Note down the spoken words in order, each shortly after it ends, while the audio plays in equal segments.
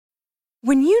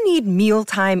When you need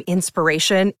mealtime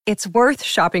inspiration, it's worth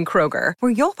shopping Kroger,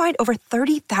 where you'll find over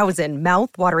 30,000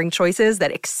 mouth-watering choices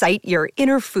that excite your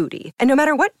inner foodie. And no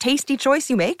matter what tasty choice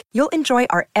you make, you'll enjoy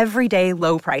our everyday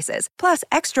low prices, plus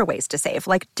extra ways to save,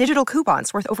 like digital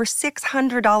coupons worth over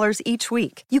 $600 each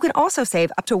week. You can also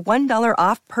save up to $1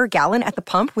 off per gallon at the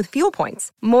pump with fuel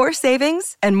points. More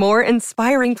savings and more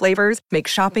inspiring flavors make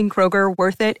shopping Kroger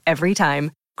worth it every time.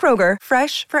 Kroger,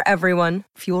 fresh for everyone.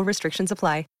 Fuel restrictions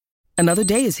apply. Another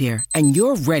day is here, and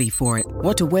you're ready for it.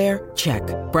 What to wear? Check.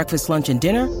 Breakfast, lunch, and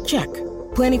dinner? Check.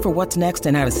 Planning for what's next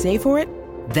and how to save for it?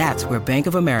 That's where Bank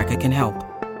of America can help.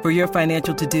 For your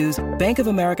financial to-dos, Bank of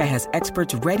America has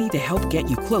experts ready to help get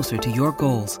you closer to your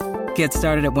goals. Get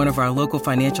started at one of our local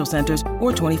financial centers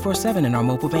or 24/7 in our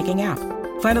mobile banking app.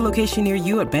 Find a location near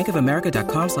you at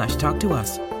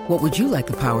bankofamerica.com/talktous. What would you like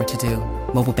the power to do?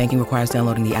 Mobile banking requires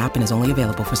downloading the app and is only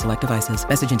available for select devices.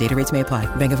 Message and data rates may apply.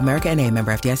 Bank of America N.A.,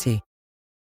 member FDIC.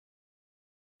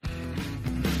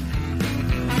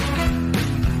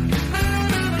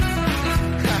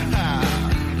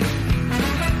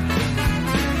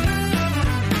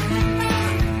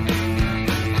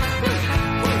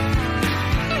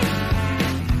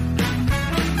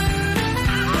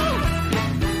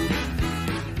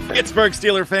 Pittsburgh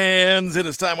Steeler fans, it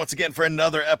is time once again for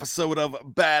another episode of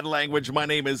Bad Language. My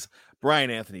name is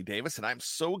Brian Anthony Davis, and I'm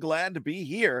so glad to be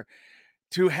here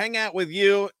to hang out with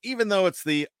you, even though it's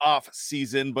the off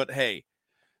season. But hey,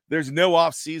 there's no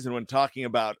off season when talking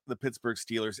about the Pittsburgh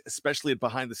Steelers, especially at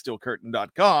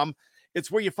BehindTheSteelCurtain.com. It's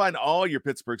where you find all your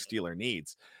Pittsburgh Steeler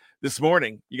needs. This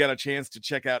morning, you got a chance to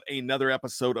check out another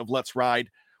episode of Let's Ride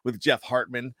with Jeff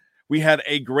Hartman. We had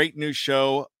a great new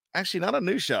show. Actually, not a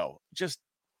new show, just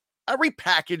a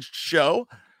repackaged show.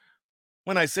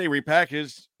 When I say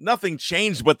repackaged, nothing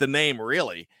changed but the name,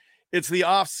 really. It's the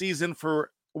off season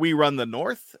for We Run the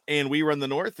North, and We Run the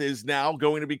North is now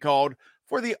going to be called,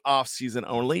 for the off season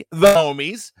only, The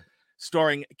Homies,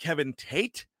 starring Kevin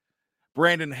Tate,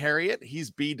 Brandon Harriet.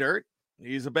 He's B-Dirt.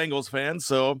 He's a Bengals fan,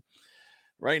 so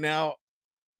right now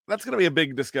that's going to be a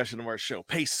big discussion of our show.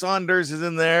 Pace Saunders is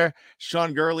in there.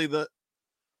 Sean Gurley,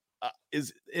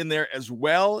 is in there as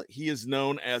well. He is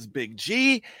known as Big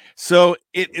G. So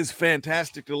it is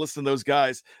fantastic to listen to those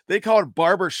guys. They call it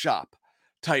barbershop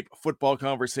type football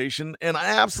conversation, and I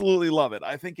absolutely love it.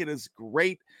 I think it is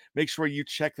great. Make sure you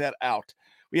check that out.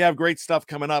 We have great stuff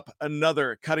coming up.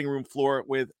 Another cutting room floor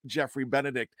with Jeffrey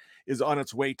Benedict is on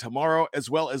its way tomorrow, as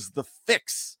well as The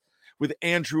Fix with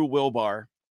Andrew Wilbar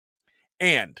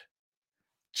and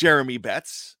Jeremy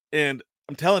Betts. And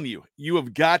I'm telling you, you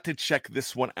have got to check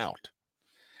this one out.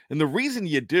 And the reason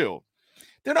you do,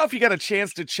 don't know if you got a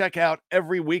chance to check out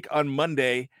every week on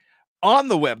Monday on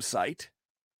the website,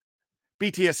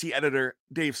 BTSC editor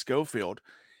Dave Schofield,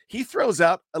 he throws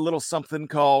out a little something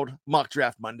called Mock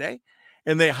Draft Monday,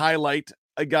 and they highlight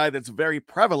a guy that's very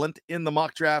prevalent in the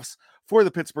mock drafts for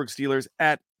the Pittsburgh Steelers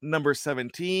at number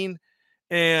 17.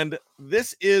 And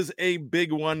this is a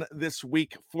big one this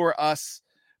week for us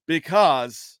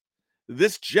because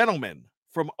this gentleman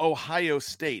from Ohio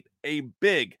State, a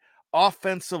big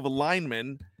offensive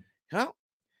lineman,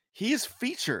 he is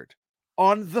featured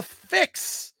on The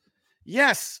Fix.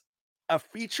 Yes, a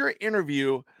feature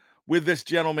interview with this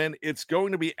gentleman. It's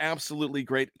going to be absolutely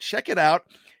great. Check it out.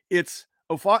 It's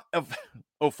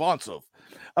offensive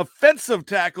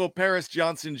tackle Paris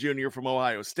Johnson Jr. from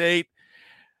Ohio State.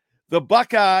 The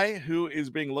Buckeye, who is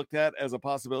being looked at as a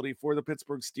possibility for the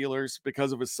Pittsburgh Steelers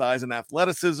because of his size and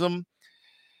athleticism.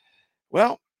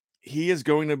 Well, he is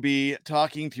going to be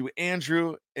talking to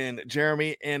Andrew and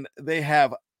Jeremy, and they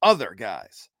have other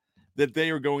guys that they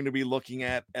are going to be looking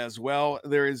at as well.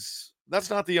 That's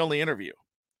not the only interview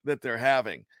that they're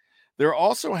having. They're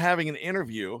also having an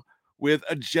interview with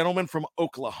a gentleman from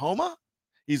Oklahoma.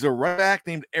 He's a running back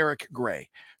named Eric Gray.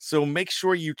 So make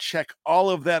sure you check all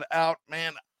of that out.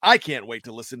 Man, I can't wait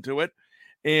to listen to it.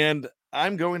 And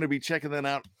I'm going to be checking that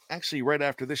out actually right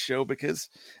after this show because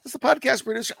as the podcast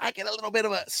producer, I get a little bit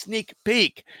of a sneak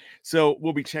peek. So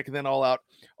we'll be checking that all out.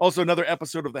 Also, another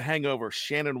episode of The Hangover.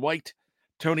 Shannon White,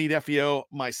 Tony Defio,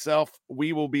 myself,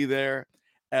 we will be there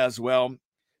as well,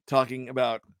 talking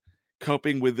about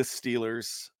coping with the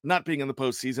Steelers not being in the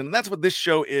postseason. And that's what this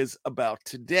show is about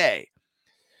today.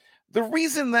 The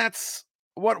reason that's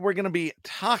what we're going to be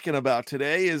talking about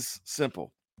today is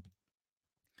simple.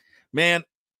 Man,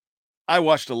 I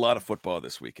watched a lot of football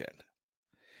this weekend.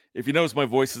 If you notice my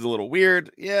voice is a little weird,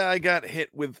 yeah, I got hit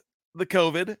with the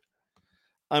COVID.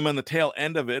 I'm on the tail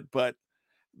end of it, but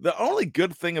the only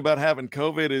good thing about having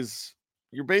COVID is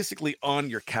you're basically on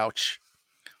your couch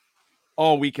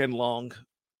all weekend long.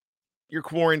 You're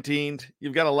quarantined.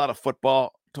 You've got a lot of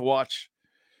football to watch.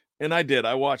 And I did.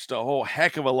 I watched a whole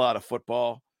heck of a lot of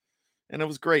football, and it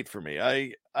was great for me.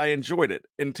 I enjoyed it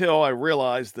until I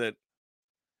realized that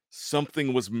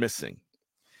something was missing.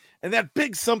 And that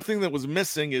big something that was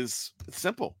missing is it's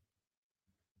simple.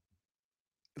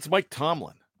 It's Mike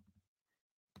Tomlin.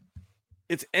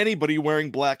 It's anybody wearing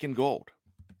black and gold.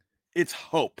 It's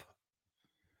hope.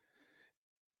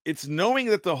 It's knowing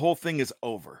that the whole thing is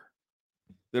over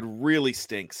that really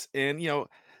stinks. And,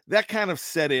 that kind of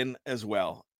set in as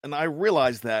well. And I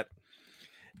realized that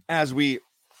as we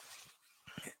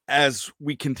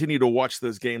continue to watch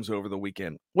those games over the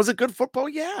weekend. Was it good football?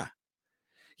 Yeah.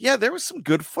 Yeah, there was some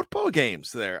good football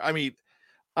games there. I mean,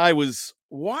 I was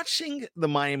watching the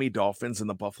Miami Dolphins and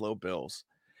the Buffalo Bills,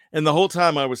 and the whole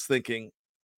time I was thinking,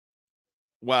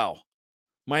 wow,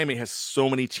 Miami has so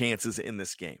many chances in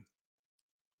this game.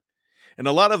 And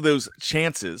a lot of those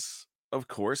chances, of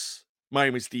course,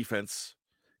 Miami's defense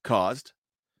caused,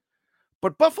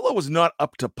 but Buffalo was not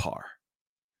up to par.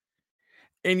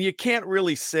 And you can't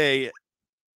really say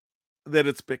that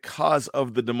it's because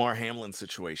of the Damar Hamlin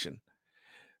situation.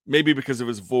 Maybe because of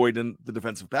his void in the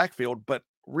defensive backfield, but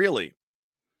really,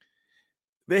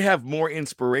 they have more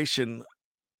inspiration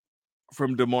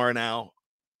from Damar now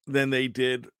than they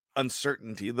did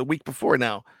uncertainty the week before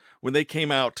now, when they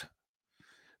came out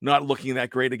not looking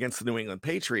that great against the New England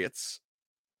Patriots.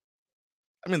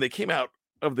 I mean, they came out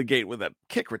of the gate with that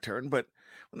kick return, but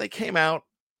when they came out,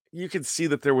 you could see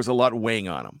that there was a lot weighing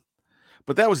on them.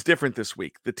 But that was different this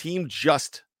week. The team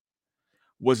just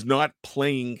was not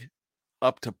playing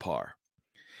up to par.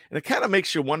 And it kind of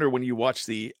makes you wonder when you watch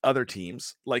the other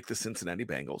teams, like the Cincinnati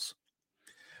Bengals,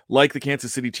 like the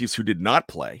Kansas City Chiefs, who did not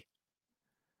play,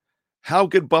 how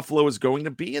good Buffalo is going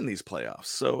to be in these playoffs.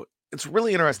 So it's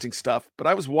really interesting stuff. But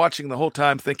I was watching the whole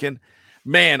time thinking,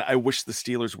 man, I wish the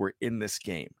Steelers were in this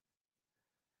game.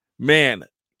 Man,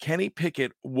 Kenny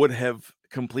Pickett would have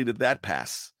completed that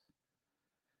pass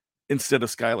instead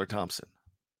of Skylar Thompson.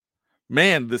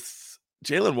 Man, this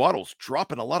Jalen Waddle's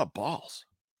dropping a lot of balls.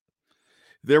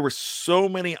 There were so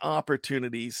many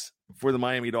opportunities for the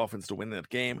Miami Dolphins to win that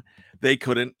game. They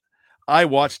couldn't. I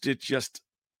watched it just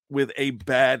with a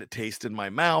bad taste in my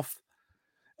mouth.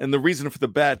 And the reason for the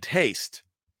bad taste,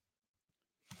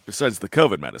 besides the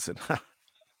COVID medicine,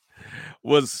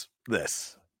 was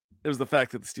this. It was the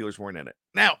fact that the Steelers weren't in it.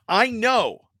 Now, I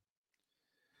know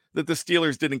that the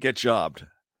Steelers didn't get jobbed.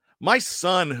 My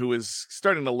son, who is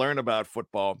starting to learn about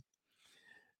football,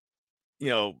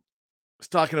 was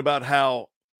talking about how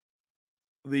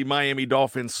the Miami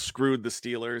Dolphins screwed the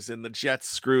Steelers and the Jets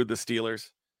screwed the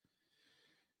Steelers.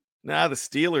 Now, the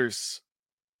Steelers,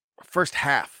 first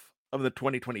half of the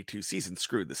 2022 season,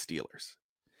 screwed the Steelers.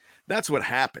 That's what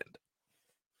happened.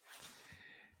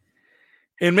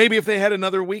 And maybe if they had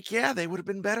another week, yeah, they would have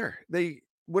been better. They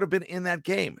would have been in that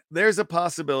game. There's a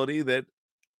possibility that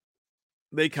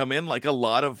they come in like a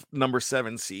lot of number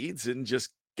 7 seeds and just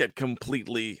get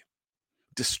completely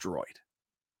destroyed.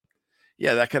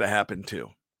 Yeah, that could have happened too.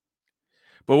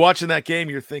 But watching that game,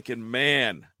 you're thinking,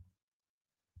 man,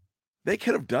 they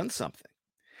could have done something.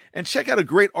 And check out a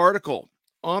great article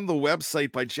on the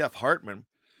website by Jeff Hartman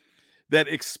that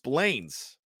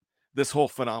explains this whole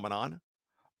phenomenon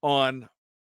on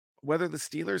whether the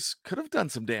Steelers could have done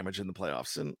some damage in the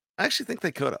playoffs. And I actually think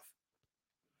they could have.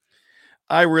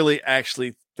 I really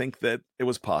actually think that it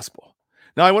was possible.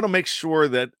 Now, I want to make sure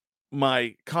that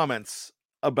my comments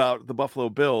about the Buffalo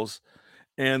Bills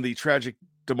and the tragic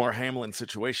Damar Hamlin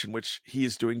situation, which he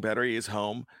is doing better. He is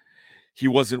home. He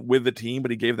wasn't with the team,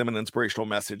 but he gave them an inspirational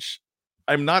message.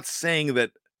 I'm not saying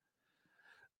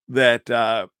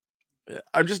that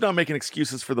I'm just not making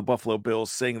excuses for the Buffalo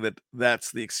Bills, saying that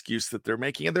that's the excuse that they're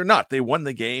making. And they're not. They won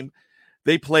the game.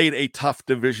 They played a tough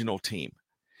divisional team.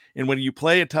 And when you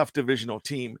play a tough divisional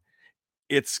team,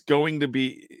 you're going to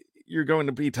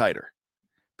be tighter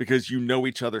because you know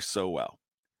each other so well.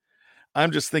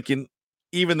 I'm just thinking,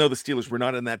 even though the Steelers were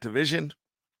not in that division,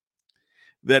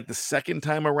 that the second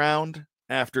time around,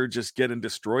 after just getting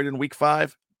destroyed in week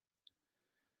 5,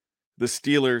 the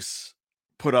Steelers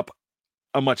put up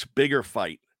a much bigger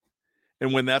fight.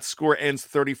 And when that score ends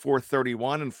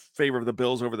 34-31 in favor of the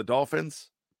Bills over the Dolphins,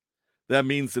 that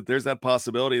means that there's that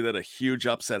possibility that a huge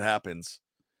upset happens.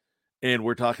 And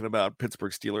we're talking about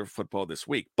Pittsburgh Steelers football this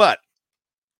week. But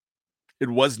it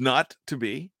was not to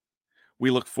be. We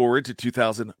look forward to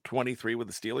 2023 with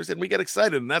the Steelers, and we get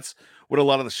excited. And that's what a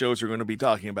lot of the shows are going to be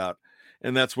talking about.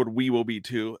 And that's what we will be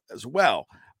too as well.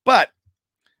 But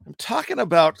I'm talking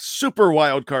about Super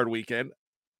Wildcard Weekend.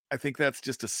 I think that's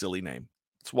just a silly name.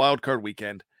 It's Wildcard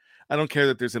Weekend. I don't care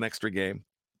that there's an extra game.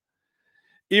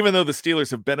 Even though the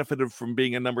Steelers have benefited from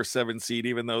being a number 7 seed,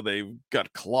 even though they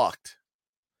got clocked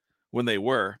when they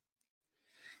were,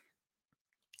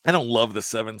 I don't love the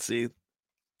 7 seed.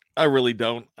 I really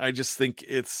don't. I just think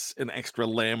it's an extra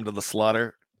lamb to the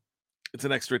slaughter. It's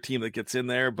an extra team that gets in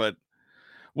there, but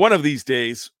one of these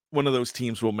days, one of those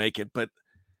teams will make it. But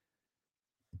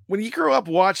when you grow up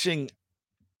watching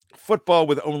football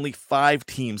with only 5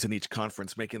 teams in each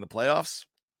conference making the playoffs,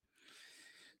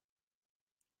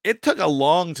 it took a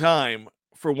long time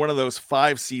for one of those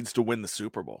 5 seeds to win the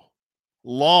Super Bowl.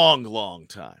 Long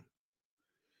time.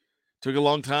 Took a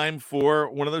long time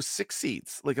for one of those 6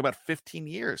 seeds, like about 15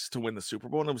 years to win the Super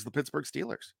Bowl, and it was the Pittsburgh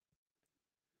Steelers.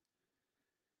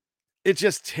 It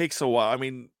just takes a while. I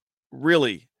mean,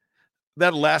 really,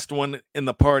 that last one in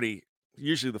the party,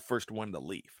 usually the first one to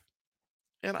leave.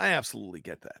 And I absolutely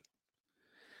get that.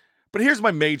 But here's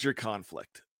my major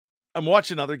conflict. I'm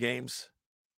watching other games,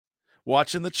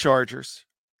 watching the Chargers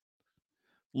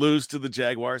lose to the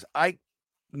Jaguars. I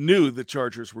knew the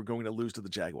Chargers were going to lose to the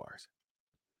Jaguars.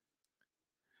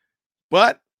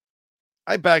 But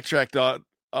I backtracked off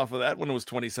of that when it was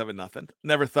 27-0.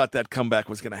 Never thought that comeback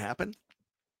was going to happen.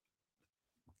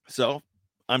 So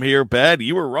I'm here, bad.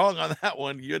 You were wrong on that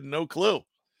one. You had no clue.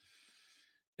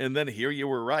 And then here you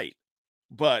were right.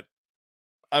 But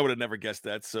I would have never guessed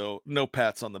that. So no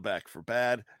pats on the back for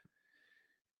bad.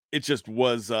 It just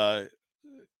was,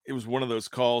 it was one of those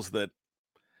calls that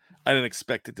I didn't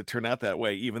expect it to turn out that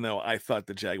way, even though I thought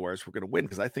the Jaguars were going to win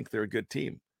because I think they're a good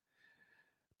team.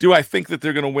 Do I think that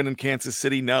they're going to win in Kansas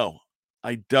City? No,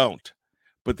 I don't.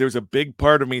 But there's a big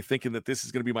part of me thinking that this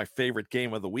is going to be my favorite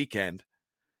game of the weekend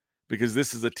because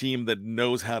this is a team that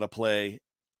knows how to play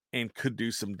and could do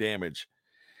some damage.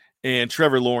 And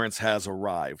Trevor Lawrence has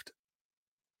arrived.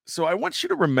 So I want you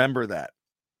to remember that.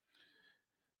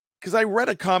 Because I read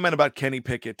a comment about Kenny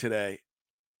Pickett today.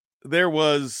 There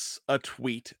was a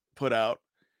tweet put out.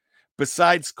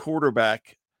 Besides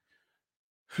quarterback,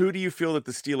 who do you feel that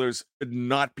the Steelers would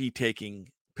not be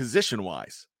taking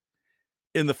position-wise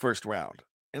in the first round?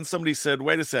 And somebody said,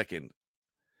 wait a second.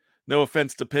 No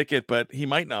offense to Pickett, but he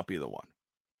might not be the one.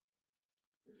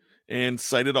 And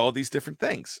cited all these different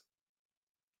things.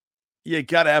 You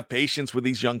got to have patience with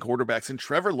these young quarterbacks. And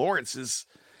Trevor Lawrence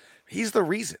he's the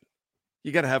reason.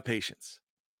 You got to have patience.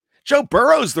 Joe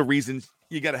Burrow's the reason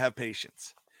you got to have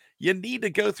patience. You need to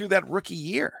go through that rookie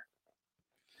year.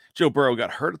 Joe Burrow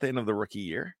got hurt at the end of the rookie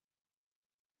year.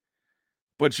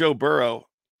 But Joe Burrow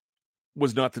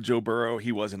was not the Joe Burrow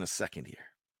he was in his second year.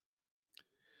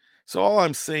 So all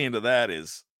I'm saying to that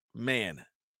is, man,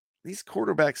 these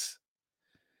quarterbacks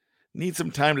need some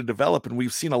time to develop. And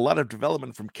we've seen a lot of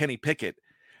development from Kenny Pickett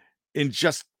in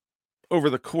just over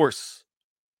the course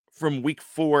from week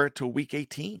 4 to week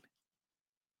 18.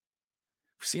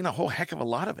 We've seen a whole heck of a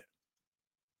lot of it.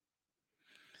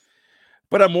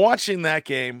 But I'm watching that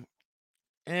game,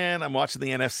 and I'm watching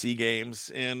the NFC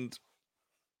games, and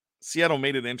Seattle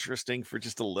made it interesting for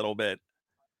just a little bit.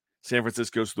 San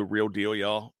Francisco's the real deal,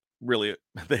 y'all. Really,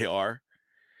 they are.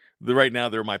 Right now,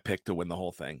 they're my pick to win the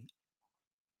whole thing.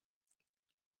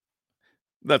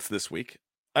 That's this week.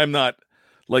 I'm not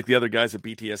like the other guys at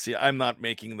BTSC. I'm not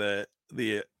making the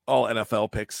all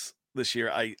NFL picks this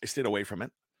year. I stayed away from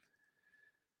it.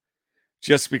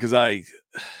 Just because I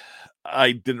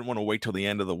didn't want to wait till the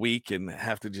end of the week and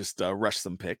have to just rush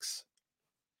some picks.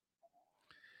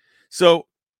 So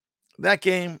that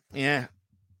game, yeah,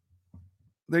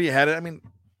 there you had it. I mean,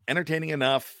 entertaining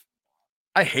enough.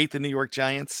 I hate the New York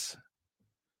Giants,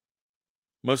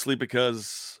 mostly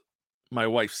because my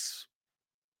wife's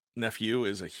nephew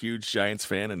is a huge Giants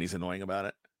fan and he's annoying about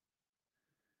it.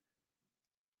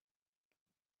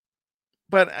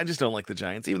 But I just don't like the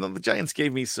Giants, even though the Giants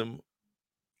gave me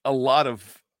a lot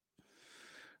of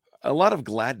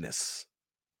gladness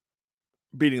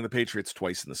beating the Patriots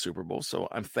twice in the Super Bowl. So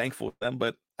I'm thankful for them,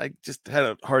 but I just had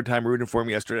a hard time rooting for them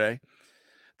yesterday.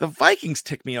 The Vikings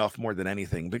tick me off more than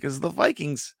anything because the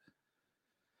Vikings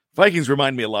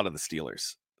remind me a lot of the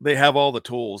Steelers. They have all the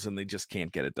tools and they just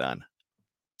can't get it done.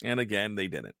 And again, they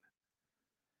didn't.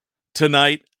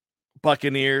 Tonight,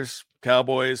 Buccaneers,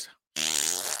 Cowboys.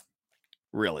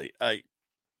 Really, I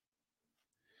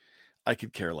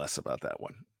could care less about that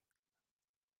one.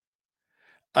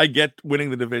 I get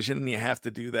winning the division, and you have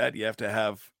to do that. You have to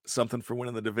have something for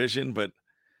winning the division, but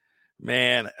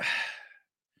man,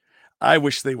 I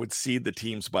wish they would seed the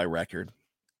teams by record.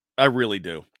 I really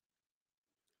do.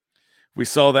 We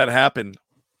saw that happen.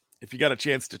 If you got a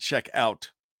chance to check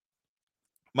out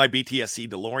my BTSC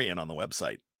DeLorean on the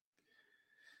website,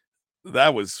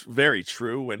 that was very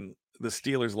true when the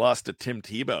Steelers lost to Tim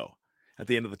Tebow at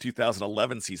the end of the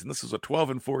 2011 season. This was a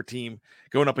 12-4 team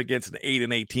going up against an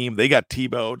 8-8 team. They got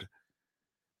T-bowed,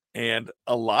 and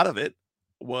a lot of it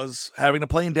was having to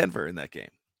play in Denver in that game.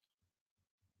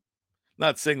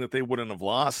 Not saying that they wouldn't have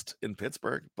lost in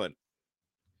Pittsburgh, but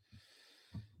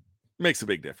makes a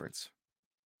big difference.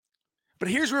 But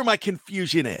here's where my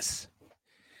confusion is.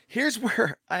 Here's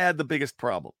where I had the biggest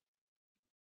problem.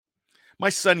 My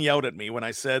son yelled at me when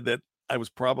I said that I was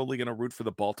probably going to root for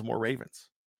the Baltimore Ravens.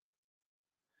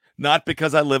 Not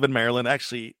because I live in Maryland.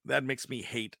 Actually, that makes me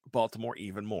hate Baltimore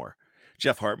even more.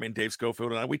 Jeff Hartman, Dave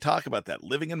Schofield, and I, we talk about that.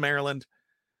 Living in Maryland,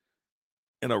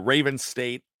 in a Ravens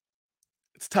state,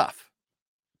 it's tough.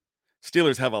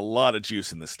 Steelers have a lot of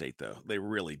juice in this state, though. They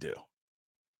really do.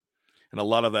 And a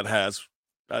lot of that has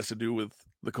to do with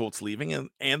the Colts leaving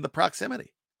and the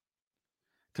proximity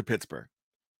to Pittsburgh.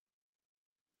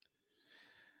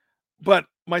 But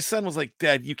my son was like,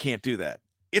 Dad, you can't do that.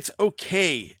 It's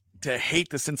okay to hate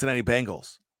the Cincinnati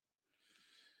Bengals,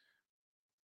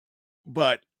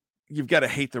 but you've got to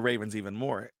hate the Ravens even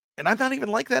more. And I'm not even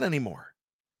like that anymore.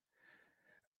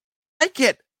 I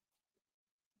get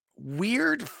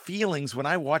weird feelings when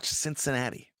I watch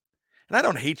Cincinnati. And I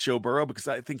don't hate Joe Burrow because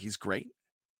I think he's great.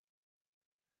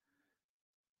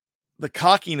 The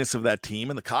cockiness of that team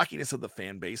and the cockiness of the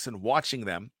fan base and watching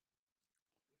them,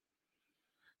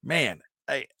 man,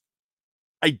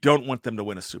 I don't want them to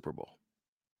win a Super Bowl.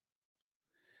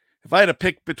 If I had to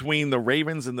pick between the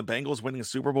Ravens and the Bengals winning a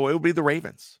Super Bowl, it would be the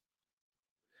Ravens.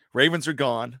 Ravens are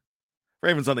gone.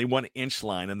 Ravens on the 1-inch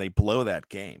line, and they blow that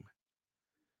game.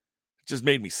 It just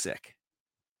made me sick.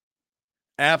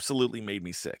 Absolutely made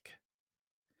me sick.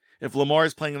 If Lamar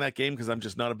is playing in that game, because I'm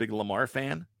just not a big Lamar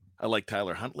fan, I like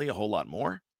Tyler Huntley a whole lot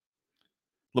more.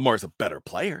 Lamar's a better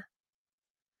player.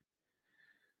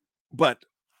 But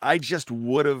I just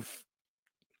would have,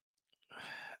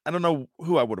 I don't know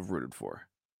who I would have rooted for.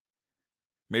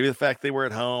 Maybe the fact they were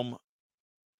at home.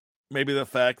 Maybe the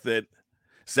fact that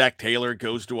Zach Taylor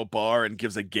goes to a bar and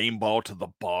gives a game ball to the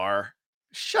bar.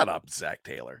 Shut up, Zach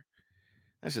Taylor.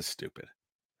 That's just stupid.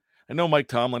 I know Mike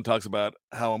Tomlin talks about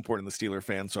how important the Steeler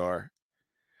fans are,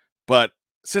 but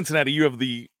Cincinnati, you have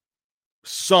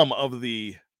some of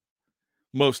the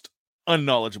most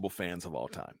unknowledgeable fans of all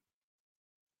time.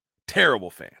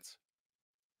 Terrible fans.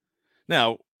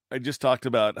 Now, I just talked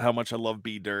about how much I love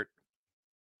B Dirt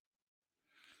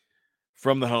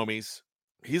from the homies.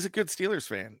 He's a good Steelers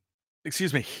fan.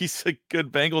 Excuse me, he's a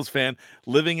good Bengals fan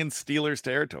living in Steelers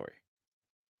territory.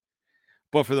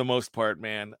 But for the most part,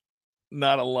 man,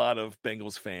 not a lot of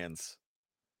Bengals fans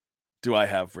do I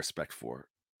have respect for,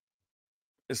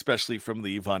 especially from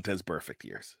the Vontaze Burfict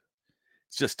years.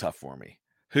 It's just tough for me.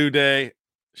 Who Day?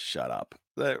 Shut up.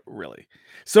 Really.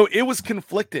 So it was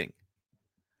conflicting.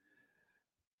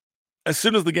 As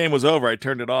soon as the game was over, I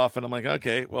turned it off and I'm like,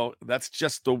 okay, well, that's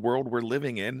just the world we're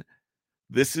living in.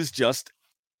 This is just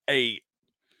a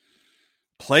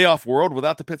playoff world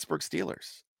without the Pittsburgh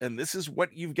Steelers. And this is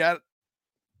what you've got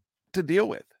to deal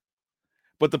with.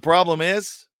 But the problem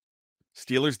is,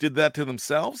 Steelers did that to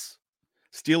themselves.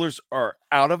 Steelers are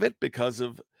out of it because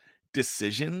of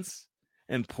decisions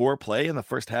and poor play in the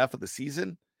first half of the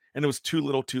season. And it was too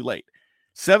little too late.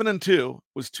 7-2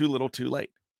 was too little too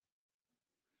late.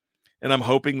 And I'm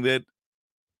hoping that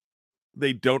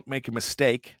they don't make a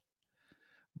mistake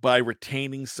by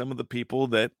retaining some of the people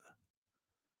that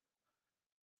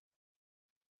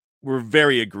were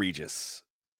very egregious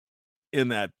in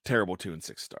that terrible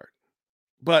 2-6 start.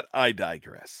 But I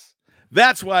digress.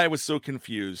 That's why I was so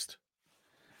confused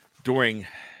during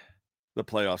the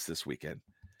playoffs this weekend.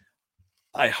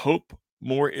 I hope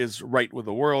more is right with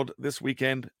the world this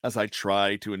weekend as I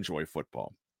try to enjoy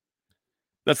football.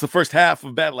 That's the first half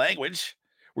of Bad Language.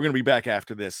 We're going to be back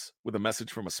after this with a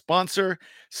message from a sponsor.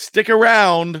 Stick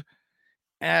around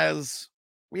as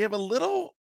we have a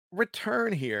little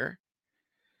return here,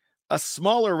 a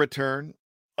smaller return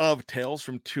of Tales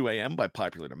from 2 a.m. by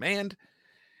popular demand.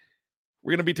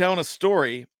 We're going to be telling a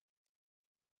story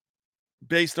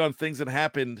based on things that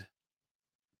happened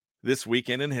this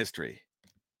weekend in history.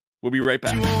 We'll be right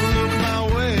back.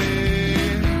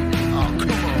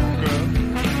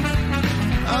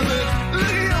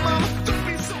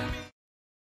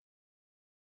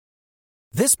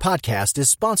 This podcast is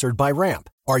sponsored by Ramp.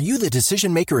 Are you the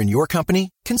decision maker in your company?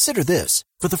 Consider this.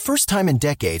 For the first time in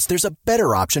decades, there's a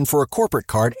better option for a corporate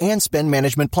card and spend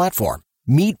management platform.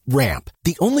 Meet Ramp,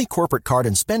 the only corporate card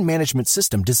and spend management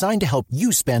system designed to help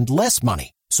you spend less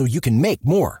money so you can make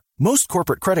more. Most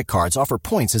corporate credit cards offer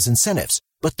points as incentives,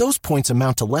 but those points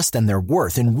amount to less than their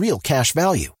worth in real cash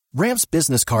value. Ramp's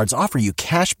business cards offer you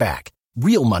cash back,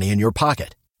 real money in your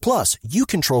pocket. Plus, you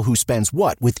control who spends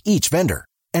what with each vendor.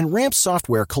 And Ramp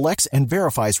software collects and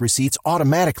verifies receipts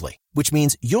automatically, which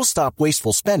means you'll stop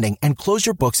wasteful spending and close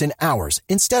your books in hours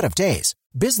instead of days.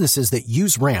 Businesses that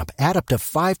use Ramp add up to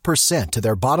 5% to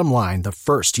their bottom line the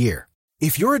first year.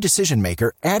 If you're a decision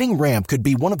maker, adding Ramp could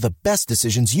be one of the best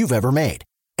decisions you've ever made.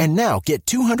 And now get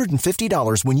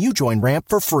 $250 when you join Ramp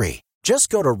for free.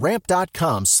 Just go to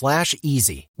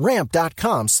ramp.com/easy.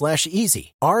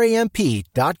 Ramp.com/easy.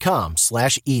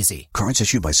 RAMP.com/easy. Cards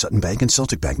issued by Sutton Bank and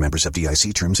Celtic Bank, members of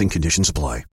FDIC. Terms and conditions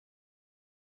apply.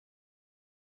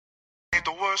 Ain't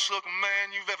the worst looking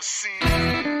man you've ever seen.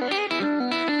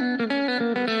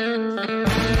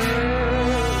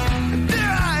 There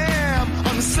I am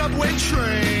on the subway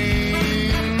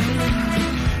train,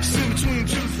 sitting between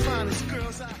two finest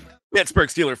girls I... Pittsburgh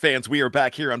Steelers fans, we are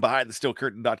back here on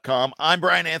BehindTheSteelCurtain.com. I'm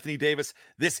Brian Anthony Davis.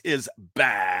 This is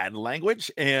Bad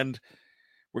Language, and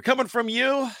we're coming from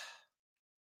you.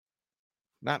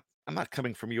 I'm not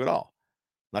coming from you at all.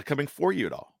 Not coming for you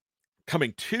at all.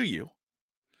 Coming to you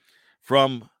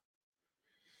from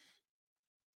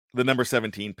the number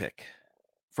 17 pick,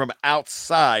 from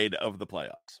outside of the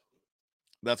playoffs.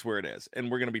 That's where it is.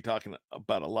 And we're going to be talking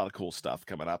about a lot of cool stuff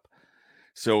coming up.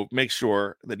 So make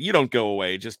sure that you don't go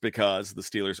away just because the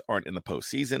Steelers aren't in the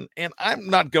postseason. And I'm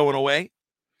not going away.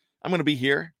 I'm going to be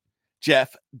here.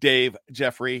 Jeff, Dave,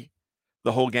 Jeffrey,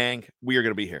 the whole gang, we are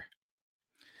going to be here.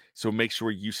 So make sure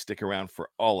you stick around for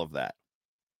all of that.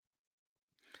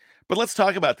 But let's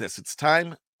talk about this. It's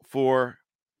time for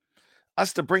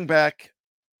us to bring back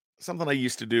something I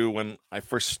used to do when I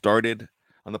first started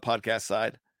on the podcast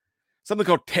side. Something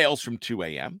called Tales from 2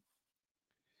 a.m.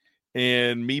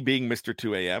 And me being Mr.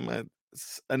 2 a.m.,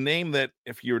 it's a name that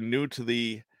if you're new to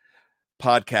the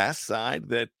podcast side,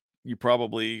 that you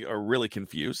probably are really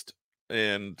confused,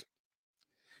 and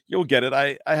you'll get it.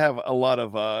 I have a lot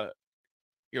of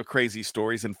crazy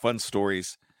stories and fun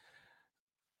stories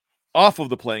off of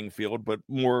the playing field, but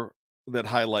more that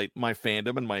highlight my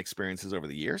fandom and my experiences over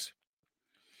the years.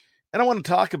 And I want to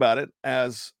talk about it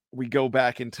as we go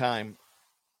back in time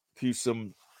to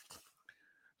some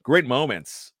great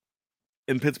moments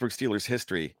in Pittsburgh Steelers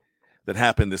history that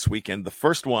happened this weekend. The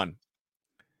first one,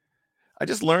 I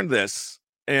just learned this,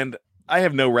 and I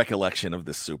have no recollection of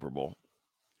this Super Bowl.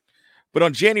 But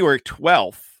on January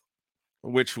 12th,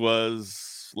 which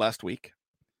was last week,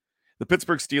 the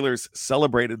Pittsburgh Steelers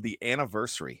celebrated the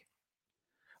anniversary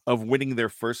of winning their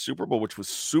first Super Bowl, which was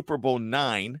Super Bowl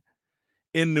IX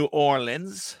in New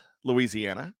Orleans,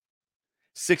 Louisiana,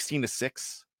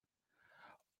 16-6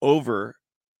 over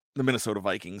the Minnesota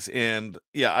Vikings. And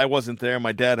yeah, I wasn't there.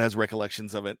 My dad has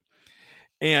recollections of it.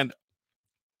 And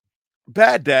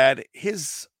Bad Dad,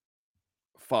 his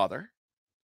father,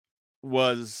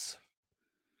 was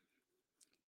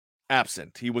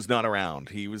absent. He was not around.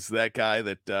 He was that guy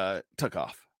that took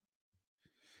off.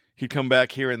 He'd come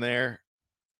back here and there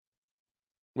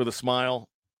with a smile,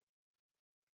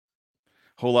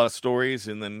 whole lot of stories,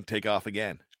 and then take off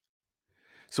again.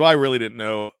 So I really didn't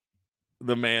know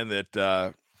the man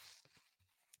that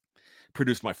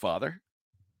produced my father.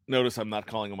 Notice I'm not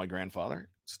calling him my grandfather.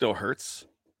 Still hurts.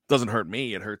 Doesn't hurt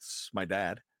me. It hurts my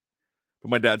dad.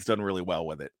 But my dad's done really well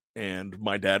with it. And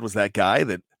my dad was that guy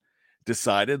that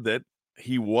decided that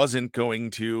he wasn't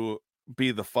going to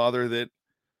be the father that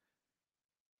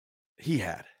he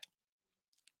had.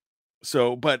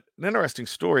 So, but an interesting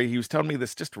story. He was telling me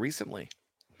this just recently.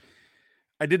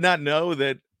 I did not know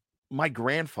that my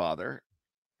grandfather,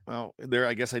 well, there,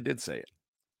 I guess I did say it.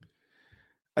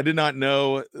 I did not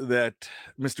know that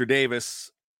Mr.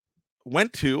 Davis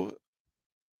went to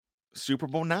Super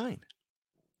Bowl IX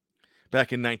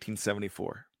back in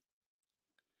 1974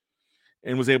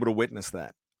 and was able to witness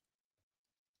that.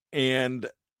 And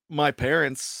my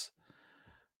parents,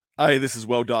 this is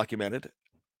well documented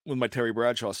with my Terry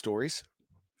Bradshaw stories.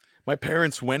 My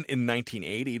parents went in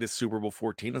 1980 to Super Bowl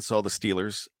 14 and saw the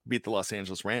Steelers beat the Los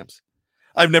Angeles Rams.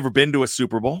 I've never been to a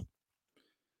Super Bowl.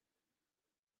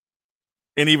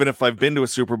 And even if I've been to a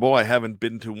Super Bowl, I haven't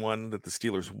been to one that the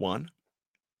Steelers won.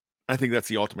 I think that's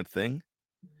the ultimate thing.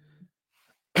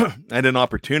 I had an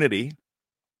opportunity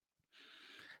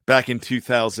back in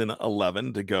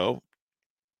 2011 to go.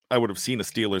 I would have seen a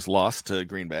Steelers loss to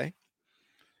Green Bay.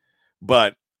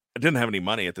 But I didn't have any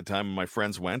money at the time. My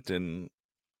friends went and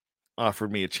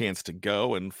offered me a chance to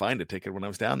go and find a ticket when I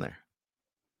was down there.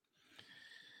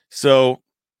 So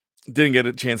didn't get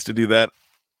a chance to do that.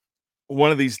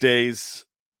 One of these days,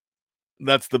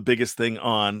 that's the biggest thing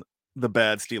on the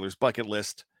Bad Steelers bucket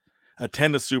list.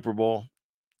 Attend a Super Bowl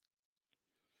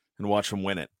and watch them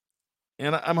win it.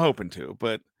 And I'm hoping to,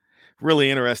 but really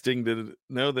interesting to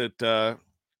know that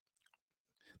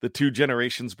the two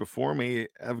generations before me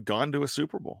have gone to a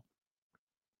Super Bowl.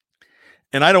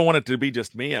 And I don't want it to be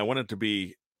just me. I want it to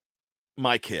be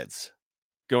my kids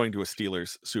going to a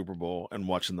Steelers Super Bowl and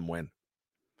watching them win.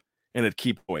 And it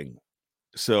keep going.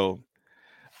 So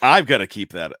I've got to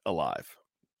keep that alive.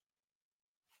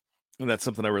 And that's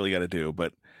something I really got to do.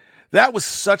 But that was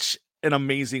such an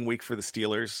amazing week for the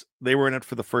Steelers. They were in it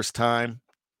for the first time.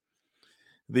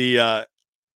 The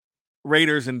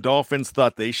Raiders and Dolphins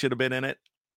thought they should have been in it.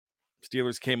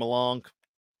 Steelers came along.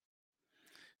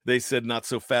 They said, not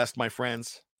so fast, my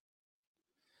friends.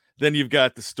 Then you've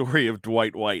got the story of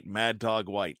Dwight White, Mad Dog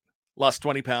White. Lost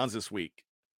 20 pounds this week.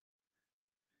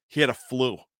 He had a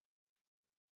flu.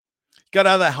 Got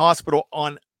out of the hospital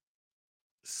on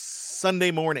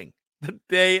Sunday morning, the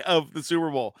day of the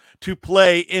Super Bowl, to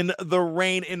play in the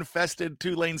rain-infested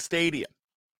Tulane Stadium.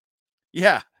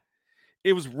 Yeah,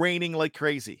 it was raining like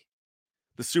crazy.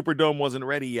 The Superdome wasn't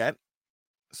ready yet,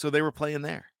 so they were playing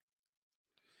there.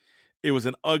 It was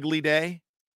an ugly day,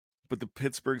 but the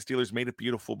Pittsburgh Steelers made it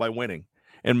beautiful by winning.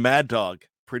 And Mad Dog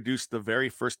produced the very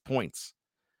first points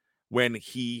when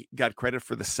he got credit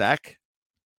for the sack,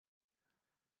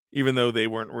 even though they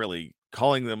weren't really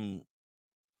calling them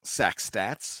sack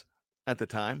stats at the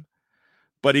time.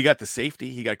 But he got the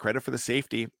safety. He got credit for the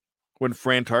safety when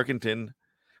Fran Tarkenton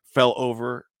fell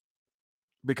over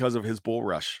because of his bull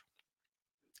rush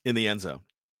in the end zone.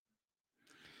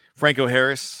 Franco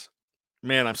Harris,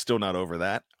 man, I'm still not over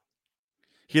that.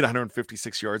 He had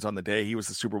 156 yards on the day. He was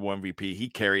the Super Bowl MVP. He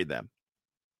carried them.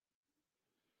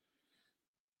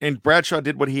 And Bradshaw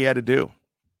did what he had to do.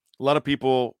 A lot of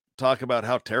people talk about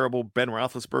how terrible Ben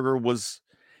Roethlisberger was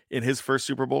in his first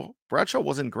Super Bowl. Bradshaw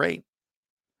wasn't great,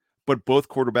 but both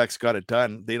quarterbacks got it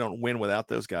done. They don't win without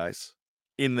those guys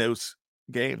in those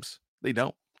games. They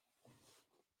don't.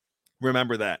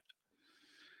 Remember that.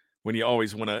 When you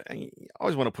always want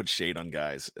to put shade on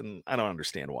guys, and I don't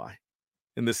understand why.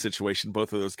 In this situation,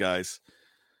 both of those guys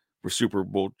were Super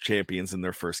Bowl champions in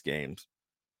their first games,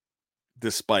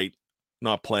 despite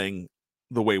not playing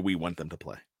the way we want them to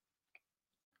play.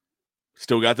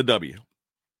 Still got the W.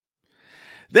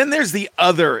 Then there's the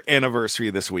other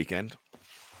anniversary this weekend,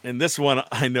 and this one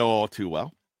I know all too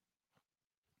well.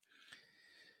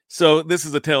 So this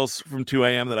is a Tales from 2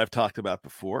 a.m. that I've talked about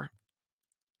before.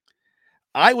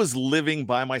 I was living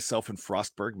by myself in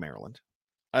Frostburg, Maryland.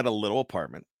 I had a little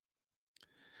apartment.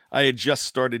 I had just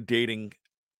started dating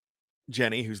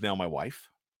Jenny, who's now my wife.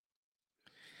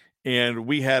 And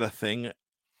we had a thing.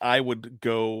 I would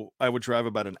drive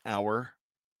about an hour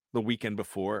the weekend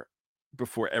before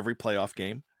every playoff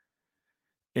game.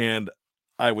 And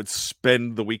I would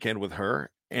spend the weekend with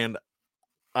her. And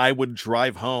I would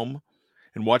drive home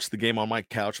and watch the game on my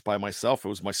couch by myself. It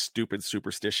was my stupid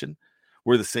superstition.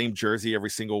 Wear the same jersey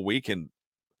every single week and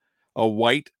a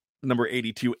white number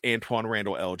 82 Antoine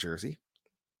Randall L jersey.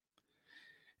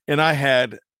 And I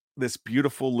had this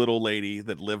beautiful little lady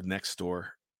that lived next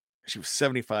door. She was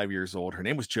 75 years old. Her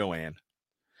name was Joanne.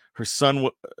 Her son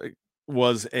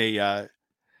was a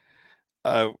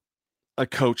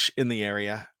coach in the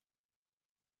area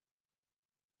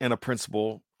and a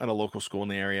principal at a local school in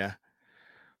the area.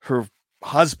 Her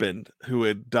husband, who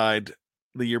had died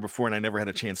the year before, and I never had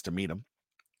a chance to meet him.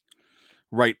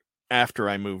 Right after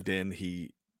I moved in,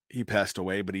 he passed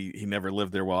away, but he never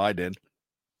lived there while I did.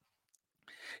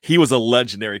 He was a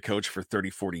legendary coach for 30,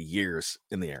 40 years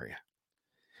in the area.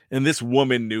 And this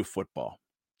woman knew football.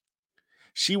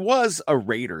 She was a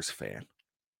Raiders fan,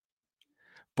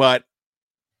 but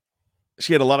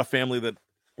she had a lot of family that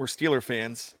were Steeler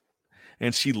fans,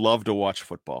 and she loved to watch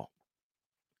football.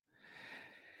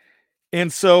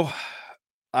 And so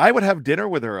I would have dinner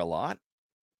with her a lot.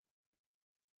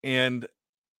 And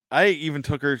I even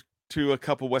took her to a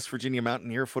couple West Virginia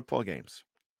Mountaineer football games.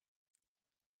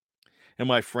 And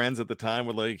my friends at the time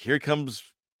were like, here comes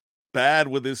Bad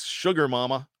with his sugar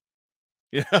mama.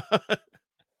 Yeah.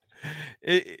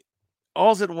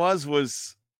 All it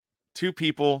was two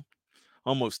people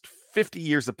almost 50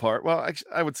 years apart. Well,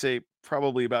 I would say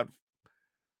probably about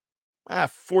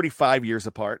 45 years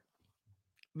apart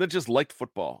that just liked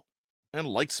football and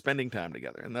liked spending time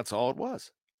together. And that's all it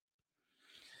was.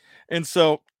 And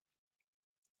so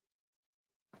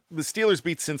the Steelers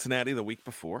beat Cincinnati the week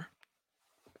before.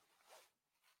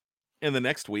 And the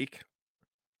next week,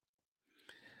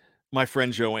 my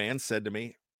friend Joanne said to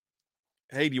me,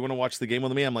 hey, do you want to watch the game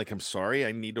with me? I'm like, I'm sorry,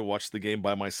 I need to watch the game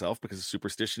by myself because of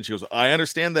superstition. She goes, I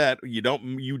understand that.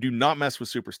 You do not mess with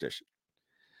superstition.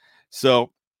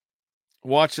 So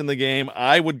watching the game,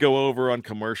 I would go over on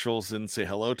commercials and say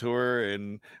hello to her,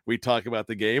 and we'd talk about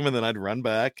the game, and then I'd run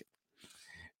back.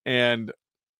 And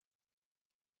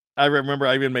I remember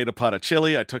I even made a pot of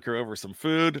chili. I took her over some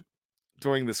food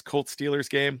during this Colts Steelers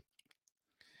game.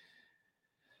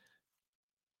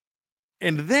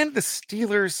 And then the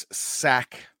Steelers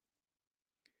sack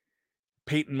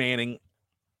Peyton Manning.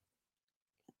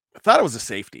 I thought it was a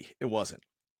safety. It wasn't.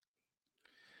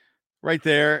 Right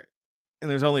there, and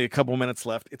there's only a couple minutes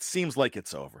left. It seems like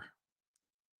it's over.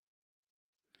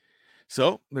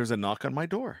 So there's a knock on my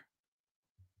door.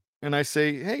 And I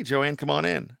say, "Hey, Joanne, come on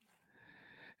in."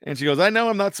 And she goes, "I know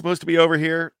I'm not supposed to be over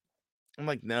here." I'm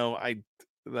like, "No,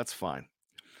 that's fine."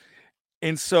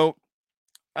 And so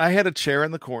I had a chair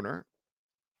in the corner,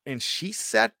 and she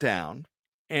sat down,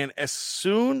 and as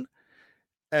soon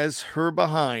as her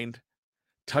behind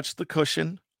touched the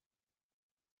cushion,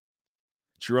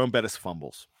 Jerome Bettis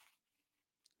fumbles.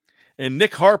 And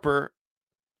Nick Harper,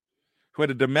 who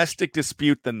had a domestic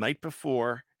dispute the night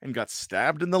before and got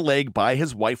stabbed in the leg by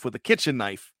his wife with a kitchen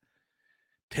knife,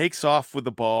 takes off with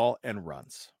the ball and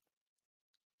runs.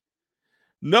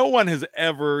 No one has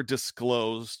ever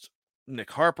disclosed,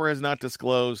 Nick Harper has not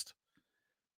disclosed,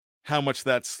 how much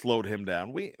that slowed him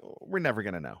down. We're never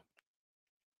going to know.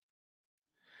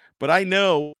 But I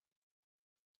know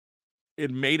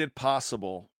it made it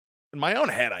possible. In my own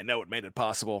head, I know it made it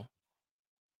possible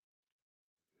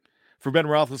for Ben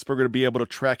Roethlisberger to be able to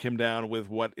track him down with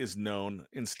what is known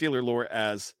in Steeler lore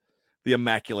as the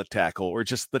immaculate tackle, or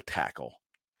just the tackle.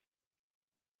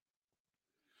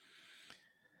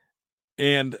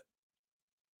 And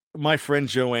my friend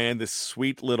Joanne, this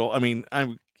sweet little,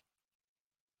 I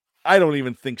don't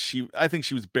even think I think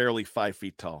she was barely 5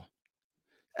 feet tall.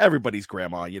 Everybody's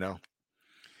grandma, you know.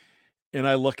 And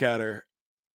I look at her,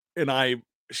 and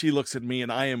she looks at me,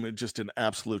 and I am just in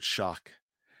absolute shock.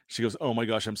 She goes, "Oh my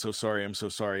gosh, I'm so sorry. I'm so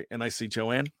sorry." And I say,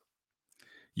 "Joanne,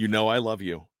 you know I love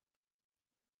you,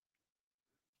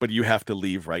 but you have to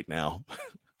leave right now."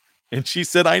 And she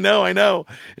said, I know. And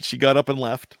she got up and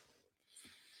left.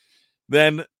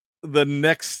 Then the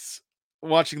next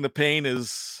watching the pain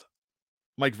is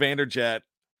Mike Vanderjagt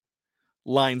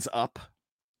lines up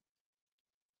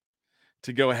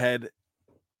to go ahead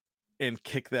and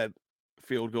kick that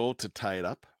field goal to tie it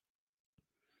up.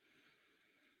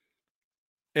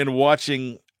 And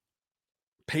watching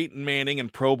Peyton Manning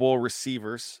and Pro Bowl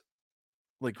receivers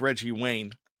like Reggie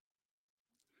Wayne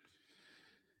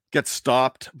get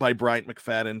stopped by Bryant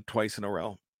McFadden twice in a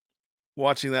row.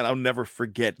 Watching that, I'll never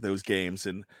forget those games.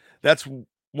 And that's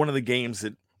one of the games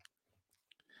that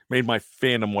made my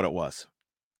fandom what it was.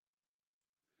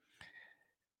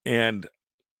 And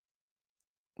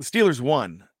the Steelers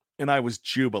won, and I was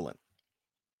jubilant.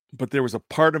 But there was a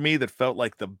part of me that felt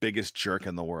like the biggest jerk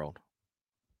in the world.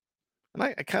 And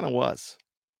I kind of was.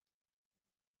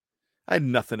 I had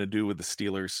nothing to do with the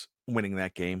Steelers winning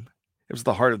that game. It was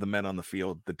the heart of the men on the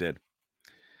field that did.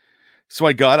 So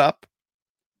I got up.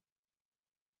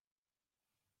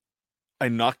 I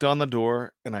knocked on the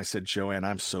door, and I said, "Joanne,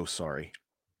 I'm so sorry."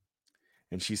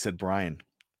 And she said, "Brian,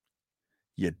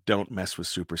 you don't mess with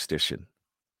superstition.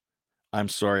 I'm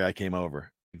sorry I came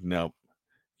over." "No,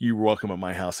 you're welcome at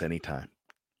my house anytime."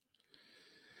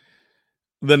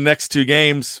 The next 2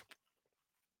 games,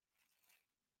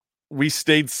 we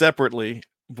stayed separately,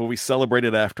 but we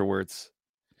celebrated afterwards.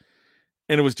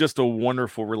 And it was just a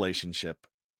wonderful relationship.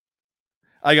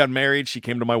 I got married. She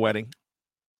came to my wedding.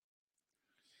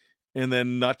 And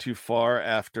then not too far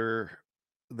after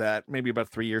that, maybe about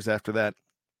 3 years after that,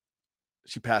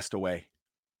 she passed away.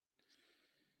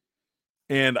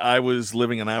 And I was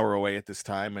living an hour away at this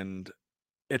time, and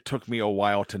it took me a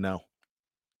while to know.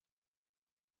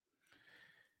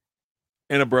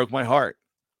 And it broke my heart.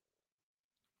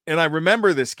 And I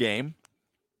remember this game.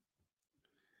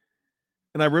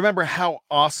 And I remember how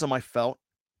awesome I felt.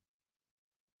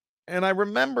 And I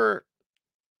remember,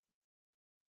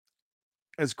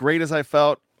 as great as I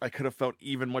felt, I could have felt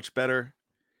even much better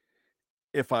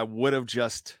if I would have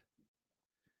just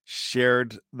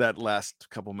shared that last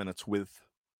couple minutes with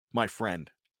my friend.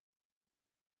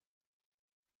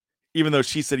 Even though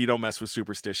she said you don't mess with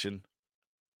superstition,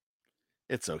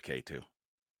 it's okay to.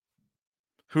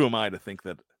 Who am I to think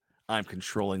that I'm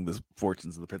controlling the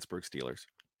fortunes of the Pittsburgh Steelers?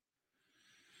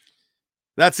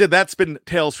 That's it. That's been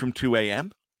Tales from 2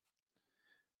 a.m.,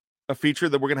 a feature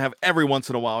that we're going to have every once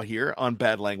in a while here on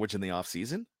Bad Language in the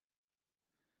offseason.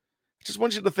 Just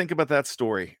want you to think about that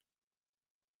story.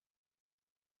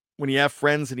 When you have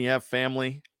friends and you have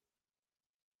family,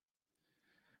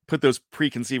 put those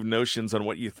preconceived notions on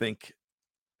what you think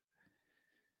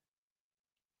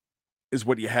is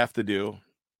what you have to do,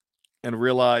 and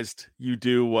realized you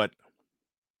do what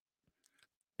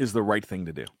is the right thing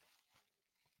to do.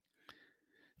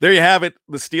 There you have it.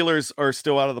 The Steelers are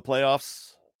still out of the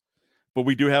playoffs. But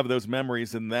we do have those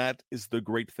memories, and that is the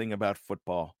great thing about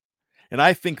football. And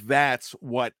I think that's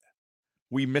what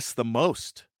we miss the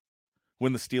most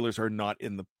when the Steelers are not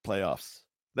in the playoffs.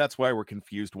 That's why we're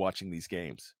confused watching these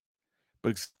games.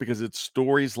 Because it's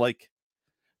stories like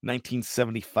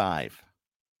 1975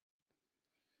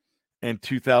 and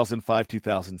 2005,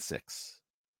 2006.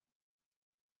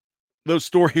 Those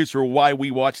stories are why we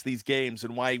watch these games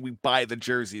and why we buy the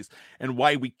jerseys and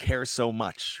why we care so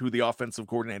much who the offensive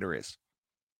coordinator is.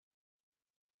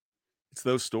 It's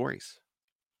those stories.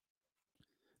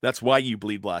 That's why you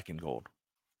bleed black and gold.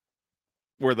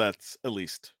 Or that's at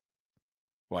least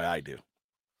why I do.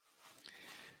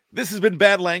 This has been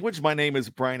Bad Language. My name is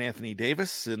Brian Anthony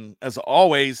Davis. And as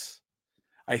always,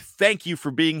 I thank you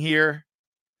for being here.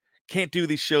 Can't do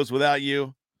these shows without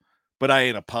you, but I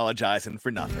ain't apologizing for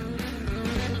nothing.